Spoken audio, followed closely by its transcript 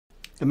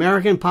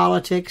American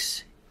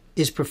politics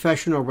is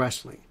professional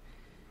wrestling.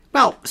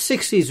 Well,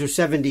 60s or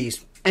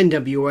 70s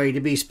NWA to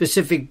be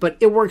specific, but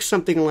it works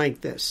something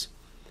like this.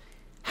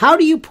 How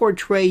do you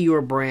portray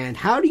your brand?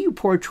 How do you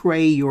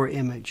portray your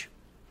image?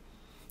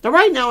 Now,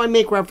 right now, I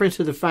make reference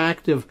to the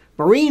fact of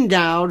Maureen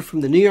Dowd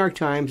from the New York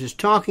Times is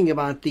talking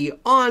about the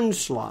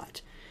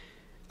onslaught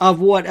of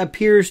what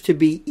appears to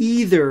be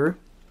either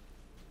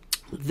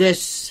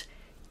this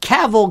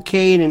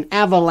cavalcade and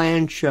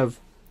avalanche of,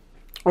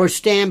 or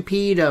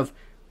stampede of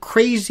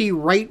crazy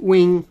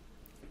right-wing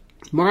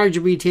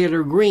Marjorie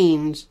Taylor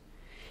Greens,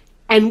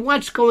 and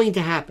what's going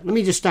to happen. Let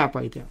me just stop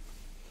right there.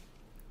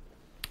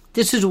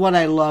 This is what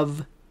I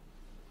love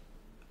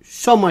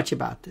so much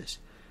about this.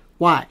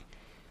 Why?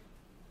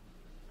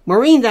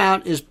 Maureen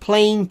Dowd is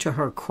playing to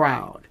her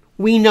crowd.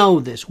 We know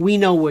this. We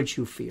know what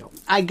you feel.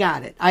 I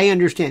got it. I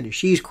understand it.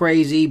 She's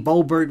crazy.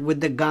 Bobert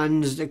with the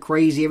guns, they're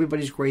crazy.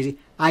 Everybody's crazy.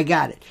 I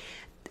got it.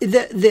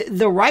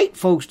 The right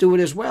folks do it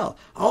as well.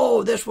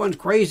 Oh, this one's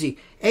crazy.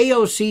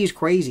 AOC is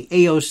crazy.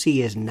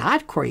 AOC is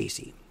not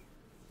crazy.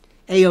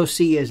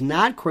 AOC is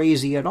not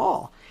crazy at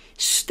all.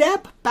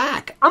 Step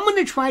back. I'm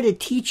going to try to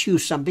teach you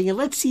something, and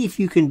let's see if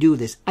you can do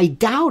this. I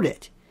doubt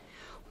it.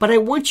 But I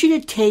want you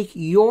to take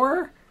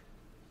your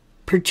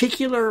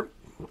particular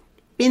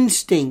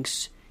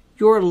instincts,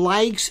 your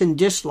likes and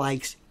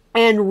dislikes,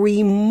 and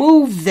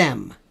remove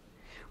them.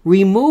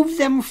 Remove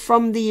them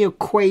from the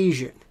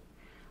equation.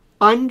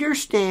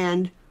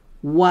 Understand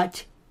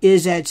what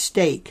is at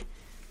stake.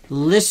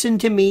 Listen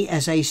to me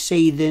as I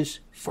say this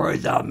for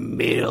the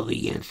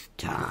millionth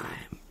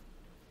time.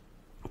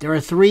 There are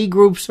three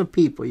groups of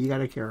people you got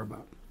to care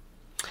about.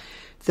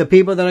 The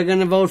people that are going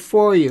to vote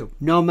for you,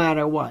 no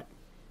matter what.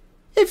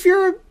 If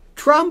you're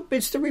Trump,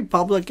 it's the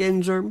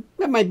Republicans, or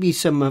there might be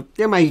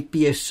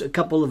a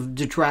couple of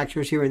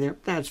detractors here and there.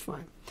 That's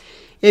fine.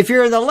 If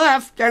you're the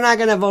left, they're not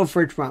going to vote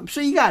for Trump.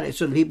 So you got it.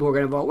 So the people who are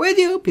going to vote with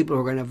you, people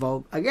who are going to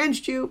vote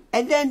against you,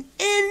 and then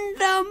in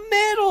the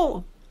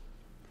middle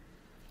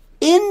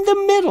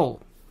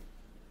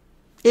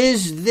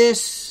is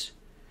this,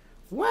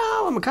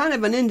 well, I'm kind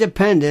of an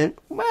independent.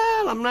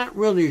 Well, I'm not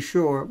really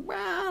sure.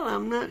 Well,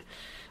 I'm not.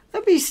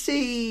 Let me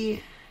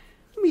see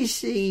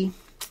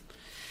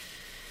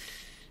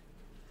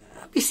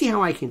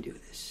how I can do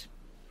this.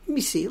 Let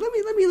me see. Let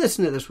me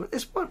listen to this one.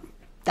 This one.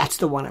 That's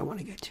the one I want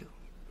to get to.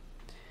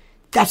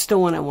 That's the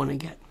one I want to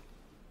get.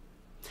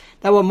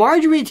 Now, what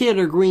Marjorie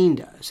Taylor Greene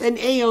does, and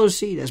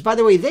AOC does, by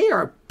the way, they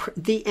are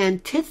the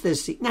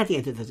antithesis, not the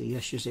antithesis, I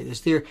should say this,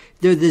 they're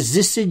the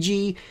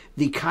syzygy,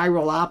 the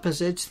chiral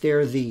opposites,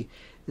 they're the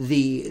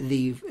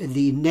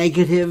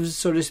negatives,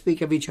 so to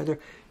speak, of each other.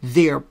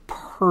 They're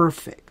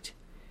perfect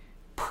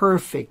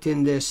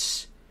in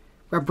this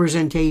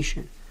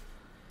representation.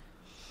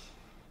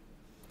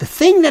 The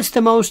thing that's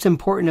the most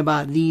important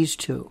about these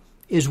two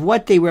is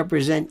what they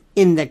represent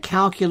in the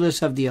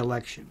calculus of the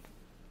election.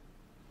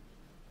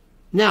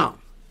 Now,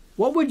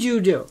 what would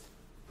you do?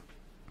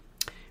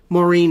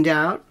 Maureen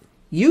Dowd,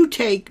 you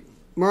take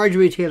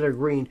Marjorie Taylor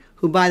Greene,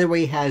 who, by the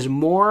way, has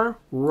more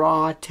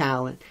raw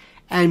talent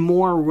and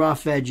more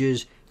rough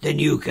edges than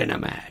you can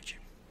imagine.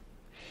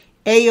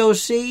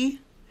 AOC,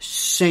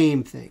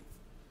 same thing.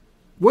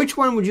 Which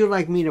one would you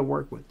like me to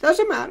work with?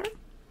 Doesn't matter.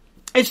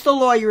 It's the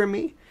lawyer in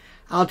me.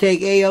 I'll take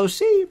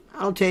AOC.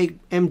 I'll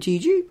take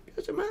MTG.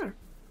 Doesn't matter.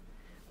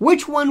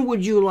 Which one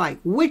would you like?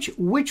 Which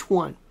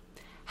one?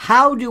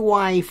 How do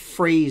I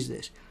phrase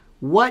this?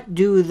 What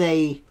do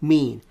they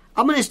mean?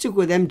 I'm going to stick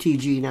with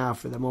MTG now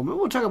for the moment.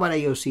 We'll talk about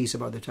AOC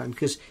some other time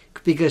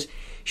because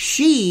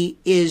she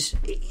is,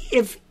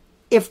 if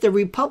the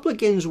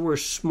Republicans were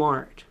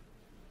smart,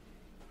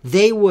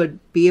 they would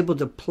be able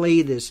to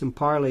play this and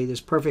parlay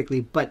this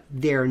perfectly, but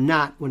they're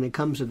not when it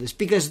comes to this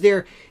because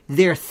their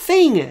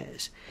thing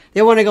is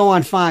they want to go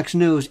on Fox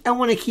News and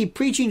want to keep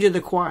preaching to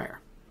the choir.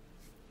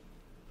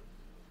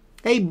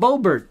 Hey,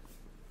 Bobert,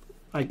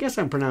 I guess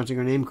I'm pronouncing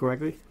her name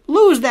correctly.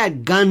 Lose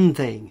that gun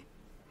thing.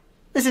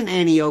 Listen,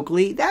 Annie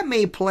Oakley, that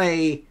may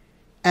play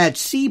at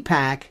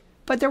CPAC,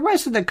 but the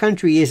rest of the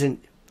country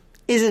isn't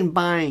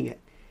buying it.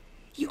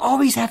 You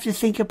always have to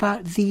think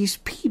about these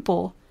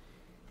people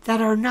that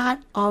are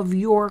not of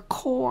your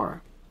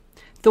core.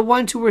 The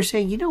ones who are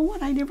saying, you know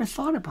what, I never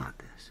thought about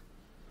this.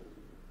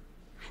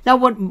 Now,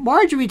 what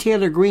Marjorie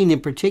Taylor Greene in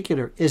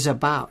particular is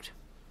about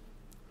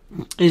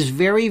is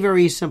very,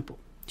 very simple.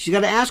 She's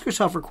got to ask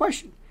herself her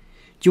question.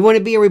 Do you want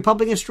to be a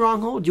Republican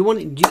stronghold?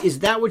 Is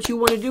that what you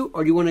want to do?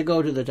 Or do you want to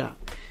go to the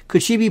top?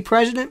 Could she be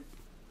president?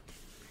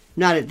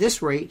 Not at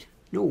this rate.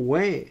 No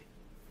way.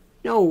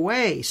 No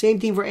way. Same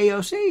thing for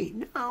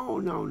AOC.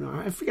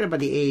 No. I forget about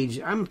the age.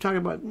 I'm talking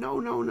about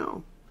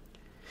no.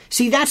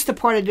 See, that's the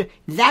part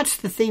that's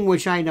the thing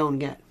which I don't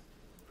get.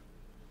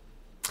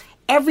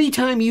 Every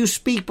time you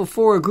speak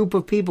before a group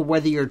of people,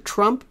 whether you're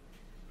Trump,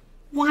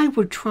 why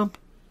would Trump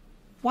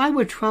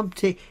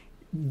take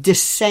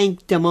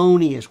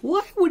DeSanctimonious?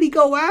 Why would he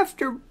go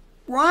after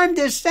Ron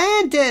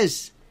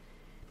DeSantis?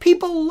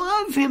 People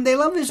love him. They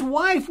love his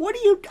wife.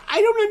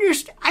 I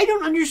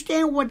don't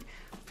understand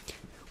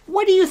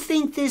What do you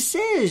think this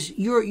is?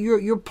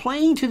 You're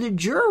playing to the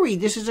jury.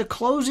 This is a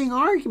closing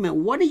argument.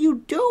 What are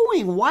you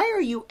doing? Why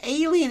are you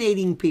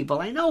alienating people?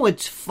 I know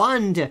it's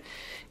fun to,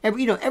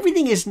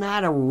 everything is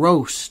not a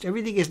roast.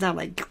 Everything is not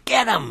like,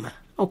 get them.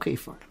 Okay,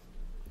 fine.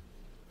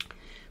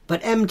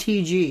 But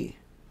MTG,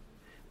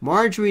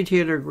 Marjorie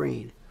Taylor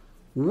Greene,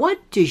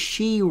 what does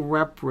she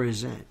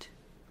represent?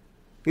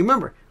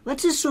 Remember,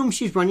 let's assume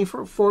she's running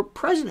for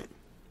president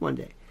one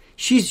day.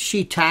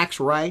 She tax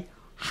right.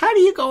 How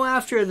do you go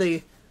after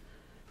the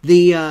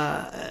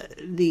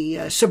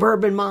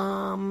suburban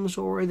moms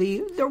or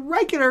the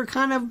regular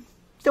kind of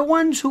the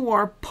ones who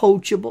are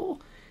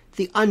poachable,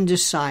 the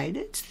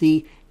undecided,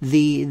 the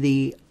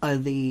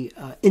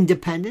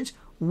independents?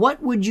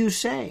 What would you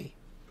say?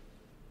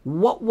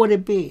 What would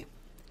it be?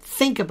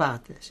 Think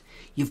about this.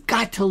 You've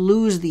got to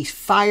lose these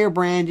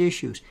firebrand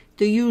issues,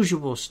 the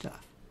usual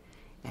stuff,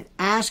 and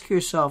ask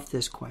yourself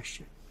this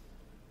question.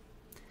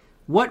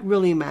 What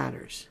really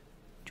matters?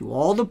 Do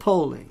all the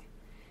polling,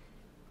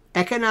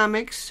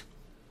 economics,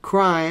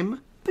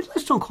 crime, but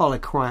let's don't call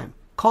it crime.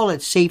 Call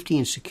it safety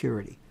and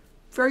security.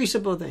 Very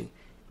simple thing.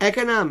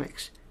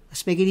 Economics.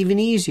 Let's make it even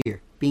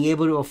easier. Being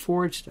able to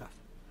afford stuff.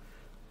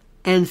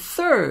 And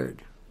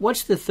third,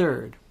 what's the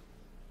third?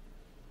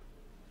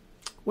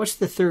 What's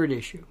the third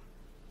issue?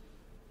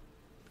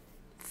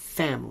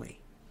 Family,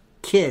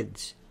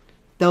 kids,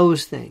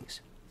 those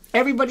things.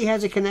 Everybody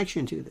has a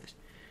connection to this.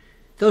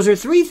 Those are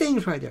three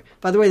things right there.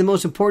 By the way, the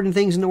most important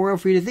things in the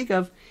world for you to think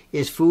of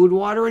is food,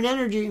 water, and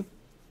energy. And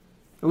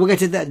we'll get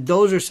to that.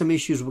 Those are some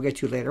issues we'll get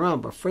to later on.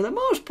 But for the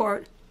most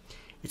part,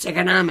 it's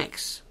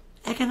economics.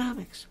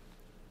 Economics.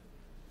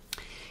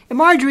 And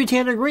Marjorie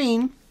Taylor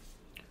Greene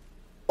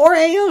or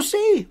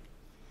AOC,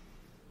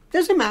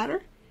 doesn't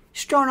matter.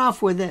 Start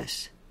off with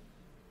this.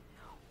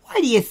 Why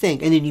do you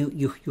think? And then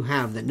you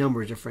have the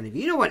numbers in front of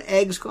you. You know what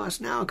eggs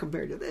cost now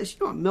compared to this?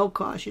 You know what milk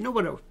costs? You know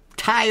what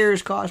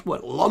tires cost?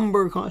 What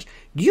lumber costs?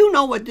 Do you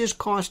know what this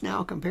costs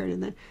now compared to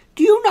then?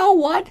 Do you know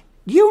what?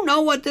 Do you know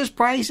what this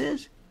price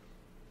is?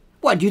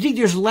 What, do you think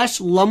there's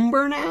less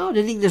lumber now? Do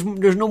you think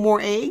there's no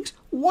more eggs?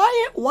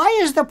 Why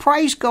is the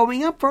price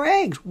going up for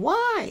eggs?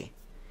 Why?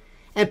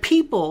 And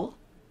people,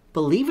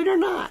 believe it or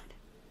not,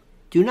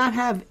 do not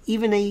have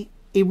even a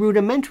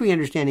rudimentary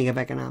understanding of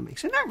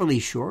economics. They're not really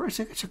sure.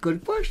 It's a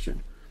good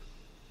question.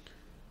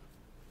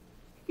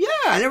 Yeah,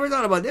 I never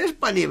thought about this.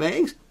 Plenty of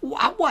eggs.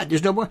 What?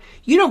 There's no more.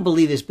 You don't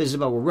believe this business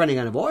about we're running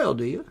out of oil,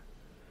 do you?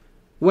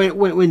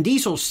 When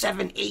diesel's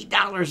 $7,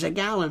 $8 a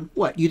gallon,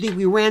 what? You think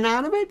we ran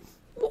out of it?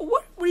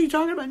 What are you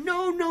talking about?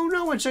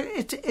 No.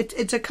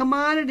 It's a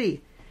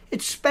commodity.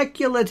 It's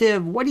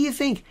speculative. What do you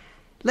think?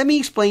 Let me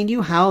explain to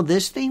you how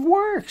this thing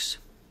works.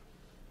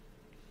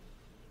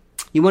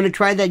 You want to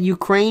try that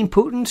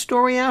Ukraine-Putin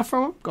story out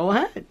from him? Go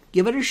ahead.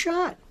 Give it a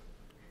shot.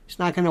 It's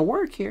not going to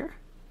work here.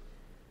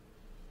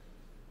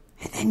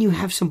 And then you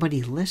have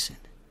somebody listen.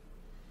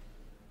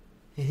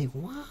 You think,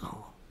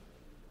 wow.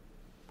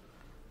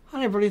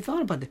 I never really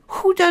thought about that.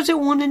 Who doesn't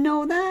want to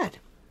know that?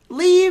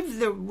 Leave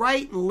the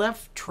right and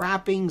left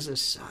trappings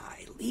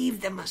aside.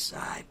 Leave them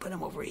aside. Put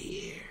them over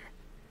here.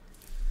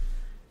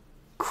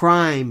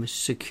 Crime,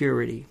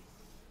 security.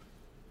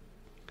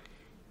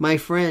 My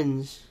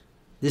friends,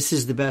 this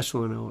is the best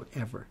one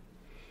ever.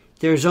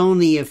 There's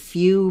only a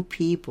few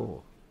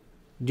people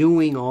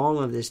doing all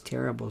of this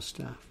terrible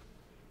stuff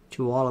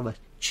to all of us.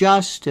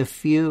 Just a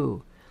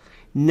few.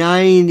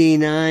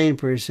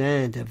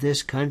 99% of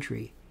this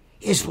country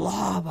is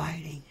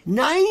law-abiding.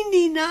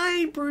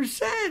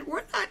 99%.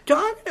 We're not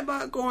talking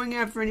about going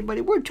after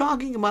anybody. We're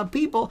talking about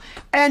people,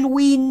 and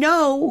we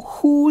know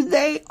who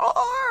they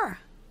are.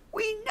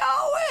 We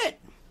know it.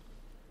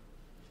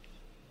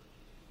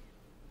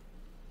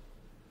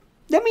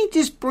 Let me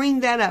just bring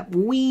that up.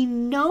 We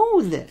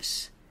know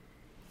this.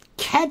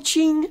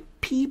 Catching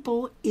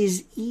people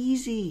is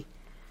easy.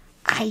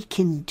 I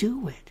can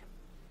do it.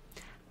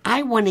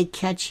 I want to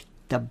catch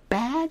the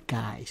bad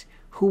guys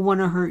who want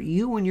to hurt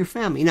you and your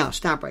family. Now,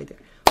 stop right there.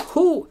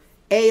 Who?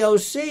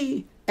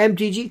 AOC,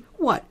 MTG,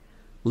 what?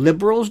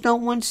 Liberals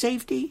don't want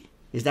safety?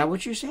 Is that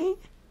what you're saying?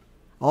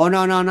 Oh,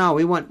 no.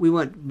 We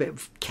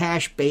want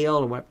cash bail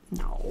or what?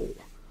 No.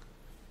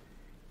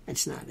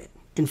 That's not it.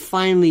 And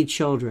finally,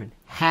 children,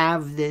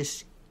 have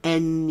this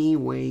any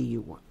way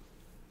you want.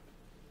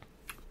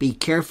 Be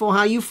careful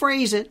how you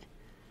phrase it.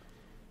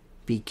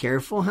 Be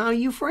careful how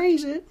you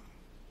phrase it.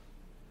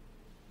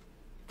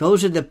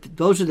 Those are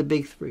the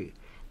big three.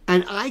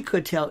 And I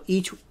could tell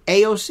each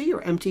AOC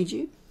or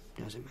MTG,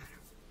 doesn't matter.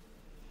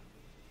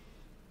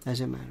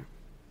 Doesn't matter.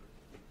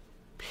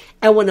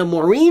 And when a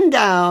Maureen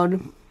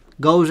Dowd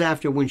goes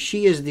after, when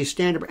she is the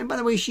stand-up, and by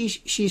the way,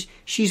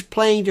 she's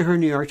playing to her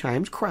New York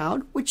Times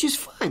crowd, which is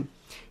fine.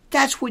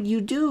 That's what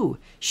you do.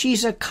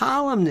 She's a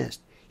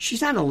columnist.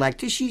 She's not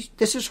elected.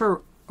 This is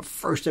her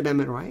First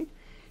Amendment right.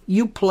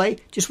 You play,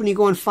 just when you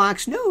go on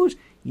Fox News,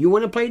 you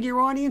want to play to your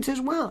audience as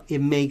well.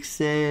 It makes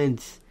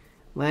sense.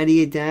 What are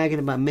you talking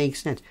about?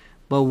 Makes sense.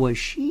 But what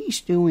she's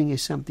doing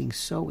is something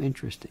so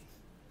interesting.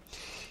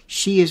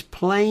 She is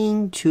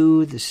playing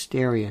to the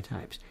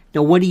stereotypes.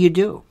 Now, what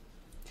do?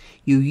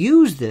 You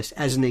use this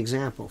as an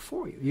example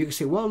for you. You can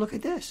say, well, look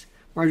at this.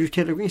 Marjorie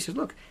Taylor Greene says,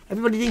 look,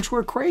 everybody thinks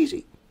we're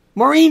crazy.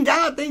 Maureen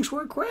Dowd thinks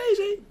we're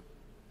crazy.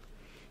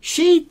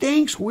 She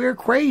thinks we're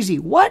crazy.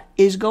 What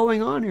is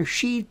going on here?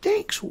 She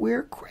thinks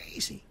we're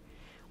crazy.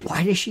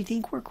 Why does she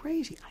think we're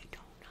crazy? I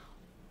don't know.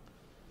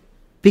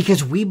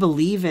 Because we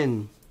believe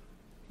in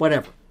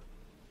whatever.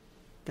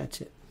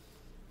 That's it.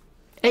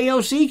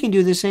 AOC can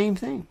do the same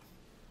thing.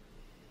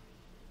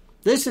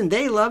 Listen,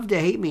 they love to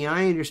hate me.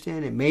 I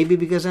understand it. Maybe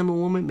because I'm a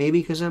woman.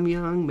 Maybe because I'm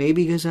young.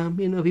 Maybe because I'm,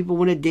 people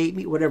want to date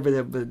me. Whatever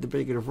the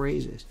particular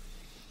phrase is.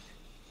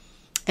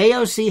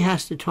 AOC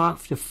has to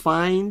talk to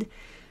find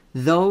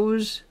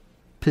those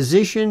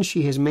positions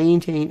she has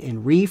maintained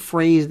and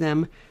rephrase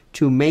them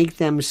to make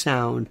them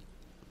sound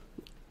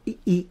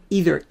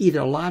either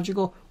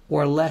logical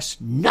or less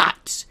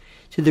nuts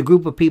to the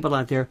group of people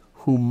out there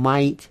who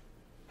might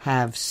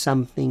have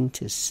something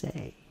to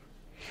say.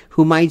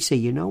 Who might say,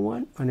 you know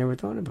what? I never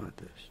thought about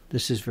this.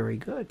 This is very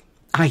good.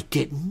 I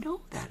didn't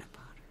know that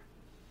about her.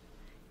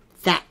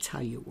 That's how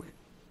you win.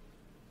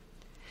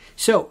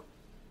 So,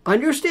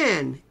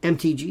 understand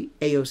MTG,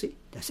 AOC,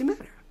 doesn't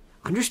matter.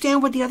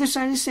 Understand what the other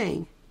side is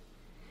saying,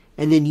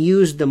 and then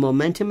use the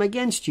momentum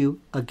against you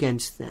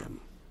against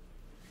them.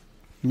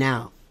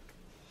 Now,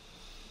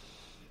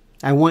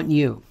 I want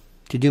you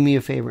to do me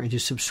a favor and to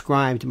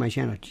subscribe to my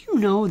channel. Do you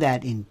know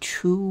that in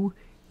 2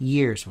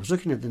 years, I was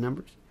looking at the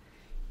numbers,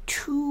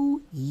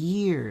 2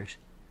 years,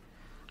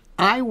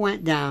 I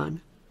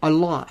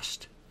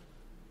lost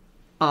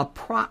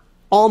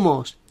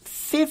almost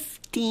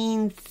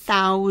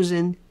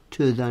 15,000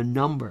 to the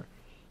number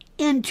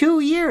in 2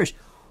 years.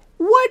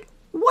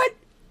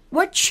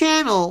 What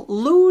channel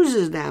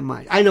loses that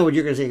much? I know what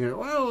you're going to say.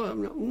 Well,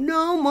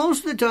 no,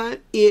 most of the time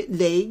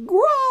they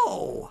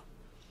grow.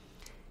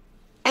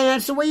 And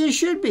that's the way it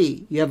should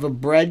be. You have a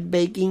bread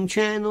baking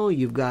channel,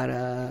 you've got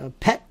a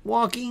pet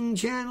walking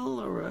channel,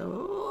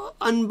 or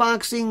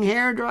unboxing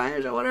hair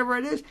dryers, or whatever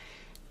it is.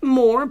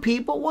 More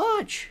people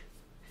watch.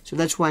 So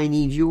that's why I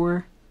need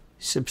your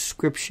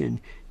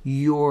subscription,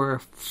 your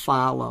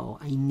follow.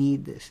 I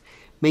need this.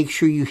 Make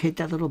sure you hit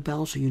that little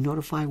bell so you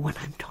notify when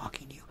I'm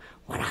talking to you,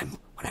 when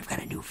I've got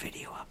a new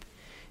video up.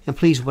 And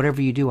please,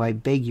 whatever you do, I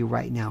beg you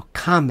right now,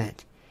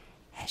 comment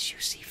as you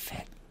see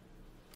fit.